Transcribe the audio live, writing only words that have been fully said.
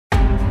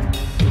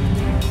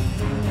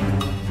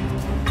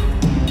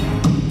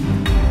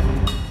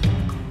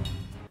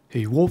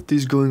Hey, what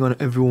is going on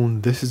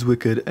everyone, this is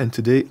Wicked and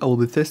today I will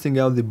be testing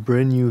out the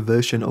brand new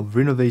version of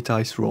RENOVATE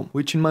Ice ROM,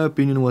 which in my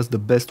opinion was the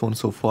best one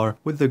so far,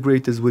 with the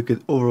greatest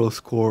Wicked overall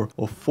score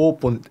of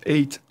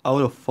 4.8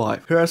 out of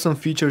 5. Here are some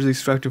features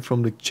extracted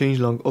from the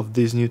changelog of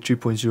this new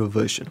 3.0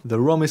 version. The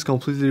ROM is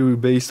completely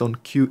rebased on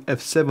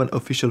QF7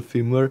 official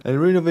firmware, and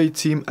RENOVATE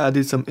team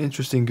added some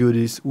interesting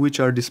goodies which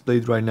are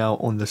displayed right now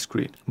on the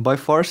screen. By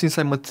far, since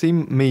I'm a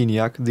team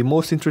maniac, the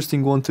most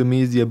interesting one to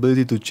me is the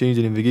ability to change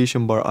the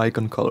navigation bar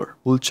icon color.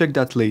 We'll check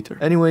that later.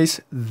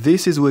 Anyways,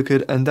 this is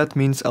Wicked and that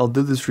means I'll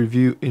do this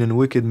review in a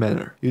Wicked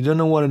manner. You don't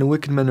know what a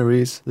Wicked manner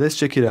is? Let's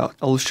check it out.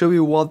 I'll show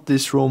you what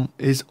this ROM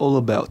is all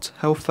about,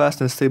 how fast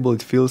and stable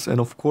it feels, and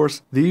of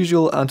course the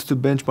usual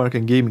AnTuTu benchmark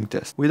and gaming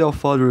test. Without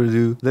further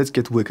ado, let's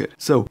get wicked.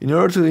 So, in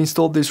order to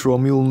install this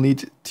ROM you'll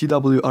need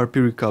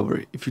TWRP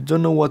recovery. If you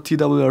don't know what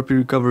TWRP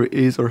recovery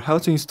is or how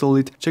to install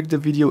it, check the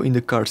video in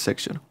the card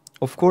section.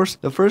 Of course,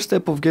 the first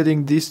step of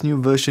getting this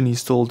new version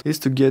installed is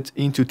to get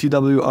into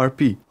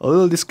TWRP. A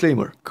little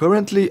disclaimer,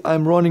 currently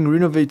I'm running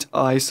RENOVATE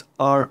Ice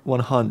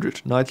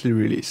R100 nightly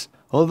release.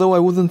 Although I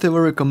wouldn't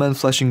ever recommend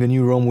flashing a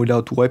new ROM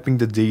without wiping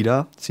the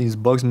data, since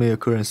bugs may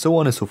occur and so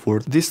on and so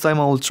forth, this time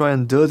I will try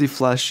and dirty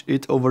flash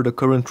it over the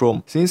current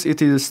ROM, since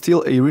it is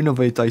still a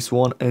RENOVATE Ice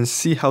 1, and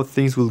see how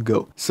things will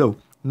go. So,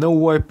 no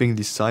wiping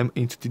this time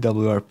into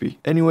TWRP.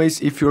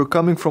 Anyways, if you're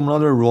coming from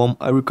another ROM,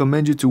 I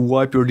recommend you to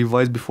wipe your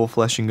device before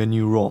flashing a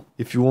new ROM.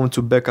 If you want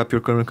to back up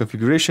your current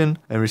configuration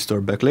and restore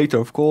back later,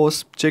 of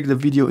course, check the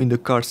video in the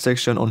card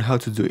section on how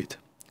to do it.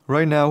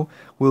 Right now,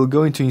 we'll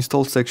go into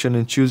install section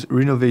and choose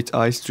RENOVATE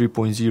Ice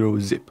 3.0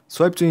 zip.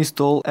 Swipe to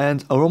install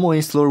and a ROM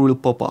installer will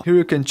pop up. Here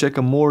you can check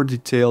a more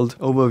detailed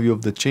overview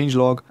of the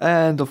changelog,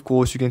 and of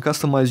course you can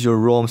customize your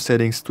ROM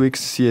settings,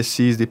 tweaks,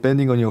 CSCs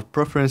depending on your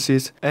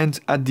preferences, and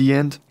at the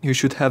end you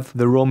should have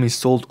the ROM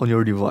installed on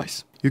your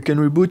device. You can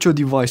reboot your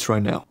device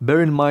right now.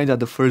 Bear in mind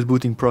that the first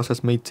booting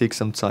process may take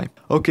some time.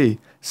 Okay,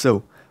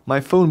 so my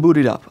phone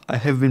booted up. I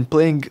have been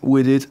playing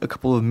with it a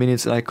couple of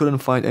minutes and I couldn't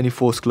find any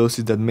false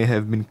closes that may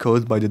have been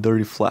caused by the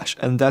dirty flash,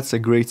 and that's a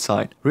great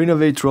sign.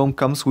 RENOVATE ROM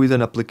comes with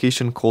an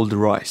application called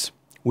RISE,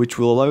 which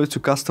will allow you to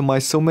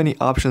customize so many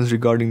options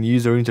regarding the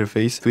user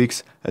interface,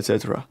 tweaks,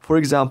 etc. For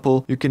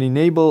example, you can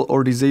enable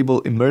or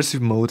disable immersive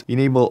mode,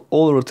 enable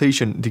all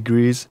rotation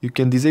degrees, you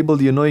can disable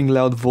the annoying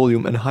loud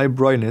volume and high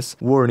brightness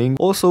warning.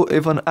 Also,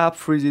 if an app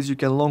freezes, you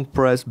can long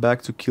press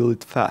back to kill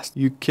it fast.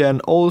 You can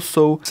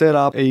also set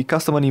up a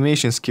custom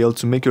animation scale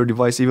to make your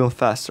device even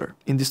faster.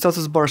 In the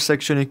status bar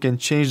section, you can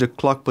change the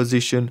clock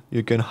position,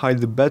 you can hide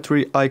the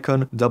battery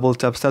icon, double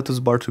tap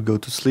status bar to go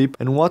to sleep,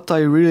 and what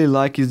I really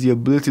like is the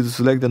ability to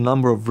select the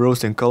number of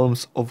rows and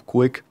columns of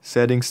quick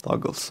settings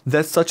toggles.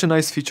 That's such a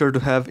nice feature to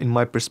have in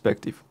my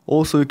perspective.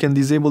 Also, you can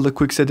disable the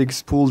quick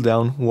settings pull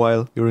down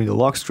while you're in the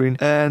lock screen,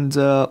 and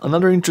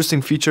another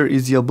interesting feature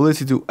is the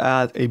ability to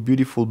add a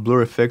beautiful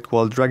blur effect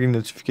while dragging the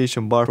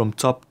notification bar from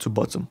top to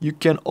bottom. You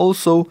can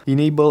also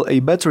enable a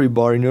battery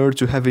bar in order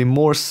to have a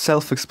more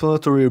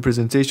self-explanatory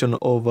representation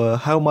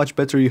of how much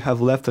battery you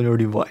have left on your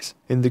device.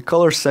 In the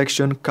color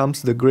section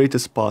comes the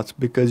greatest part,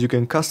 because you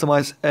can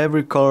customize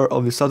every color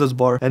of the status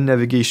bar and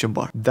navigation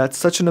bar. That's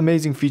such an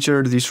amazing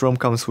feature this ROM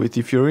comes with.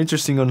 If you're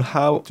interested on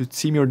how to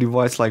theme your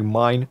device like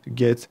mine to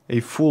get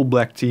a full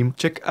black theme,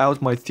 check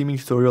out my theming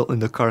tutorial in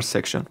the card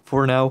section.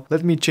 For now,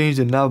 let me change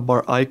the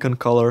navbar icon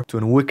color to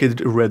a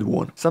wicked red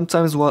one.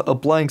 Sometimes while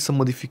applying some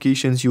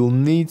modifications, you'll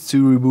need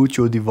to reboot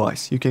your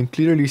device. You can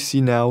clearly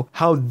see now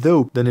how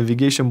dope the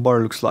navigation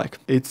bar looks like.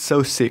 It's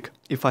so sick.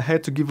 If I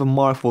had to give a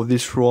mark for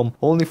this ROM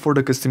only for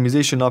the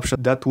customization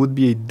option, that would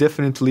be a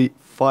definitely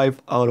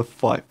 5 out of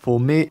 5. For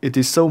me, it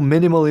is so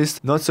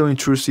minimalist, not so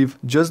intrusive,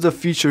 just the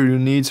feature you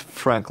need,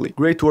 frankly.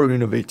 Great work,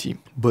 RENOVATE team.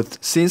 But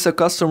since a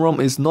custom ROM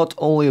is not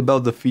only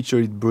about the feature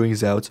it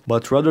brings out,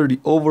 but rather the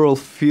overall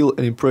feel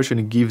and impression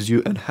it gives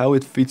you and how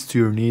it fits to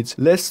your needs,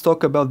 let's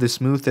talk about the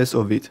smoothness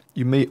of it.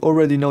 You may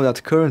already know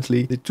that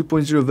currently, the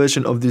 2.0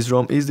 version of this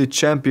ROM is the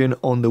champion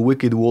on the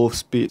wicked wall of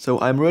speed. So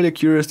I'm really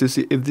curious to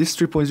see if this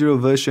 3.0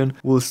 version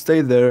will stay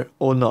there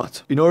or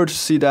not. In order to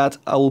see that,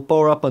 I will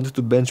power up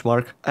AnTuTu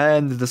benchmark,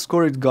 and the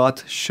score it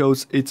got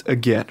shows it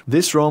again.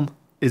 This ROM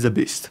is a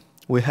beast.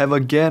 We have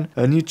again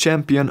a new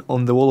champion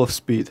on the wall of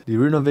speed, the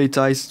RENOVATE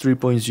Ice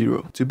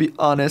 3.0. To be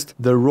honest,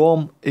 the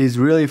ROM is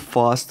really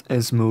fast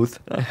and smooth.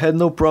 I had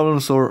no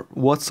problems or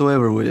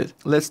whatsoever with it.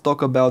 Let's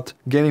talk about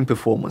gaming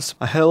performance.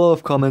 I had a lot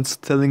of comments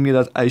telling me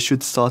that I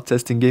should start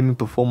testing gaming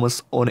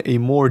performance on a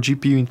more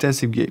GPU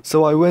intensive game.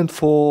 So I went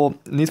for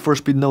Need for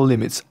Speed No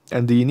Limits,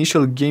 and the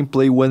initial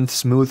gameplay went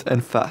smooth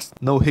and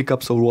fast, no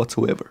hiccups or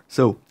whatsoever.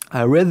 So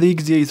I read the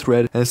XDA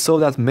thread and saw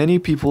that many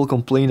people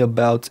complain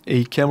about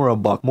a camera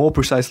bug, more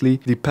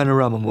precisely the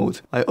panorama mode.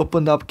 I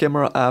opened up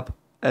camera app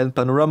and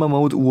panorama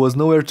mode was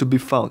nowhere to be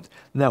found.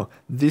 Now,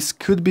 this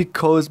could be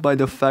caused by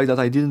the fact that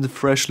I didn't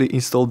freshly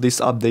install this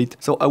update,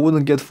 so I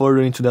wouldn't get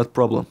further into that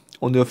problem.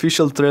 On the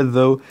official thread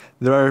though,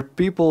 there are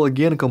people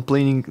again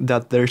complaining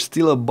that there's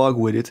still a bug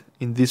with it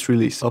in this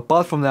release.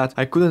 Apart from that,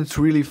 I couldn't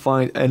really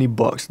find any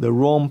bugs. The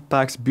ROM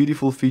packs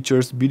beautiful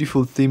features,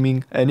 beautiful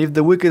theming, and if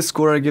the Wicked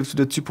score I gave to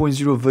the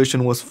 2.0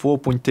 version was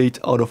 4.8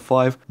 out of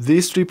 5,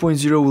 this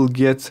 3.0 will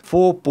get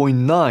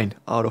 4.9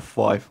 out of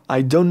 5.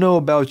 I don't know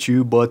about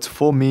you, but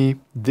for me,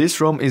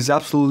 this ROM is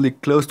absolutely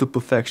close to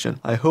perfection.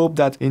 I hope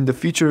that in the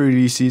future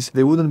releases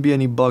there wouldn't be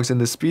any bugs and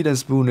the speed and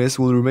smoothness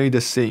will remain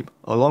the same,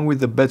 along with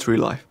the battery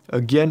life.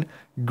 Again,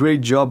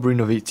 great job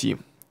RENOVATE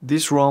team.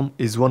 This ROM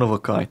is one of a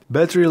kind.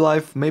 Battery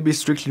life may be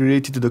strictly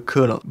related to the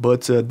kernel,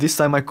 but this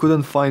time I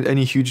couldn't find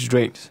any huge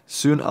drains.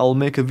 Soon I'll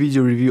make a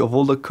video review of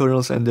all the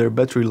kernels and their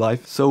battery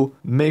life, so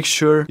make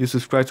sure you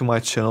subscribe to my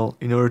channel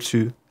in order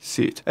to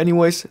see it.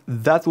 Anyways,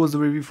 that was the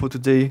review for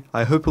today.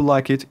 I hope you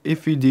like it.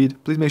 If you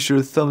did, please make sure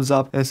to thumbs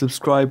up and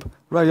subscribe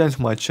right down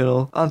to my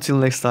channel. Until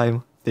next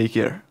time, take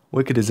care.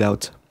 Wicked is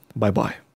out. Bye bye.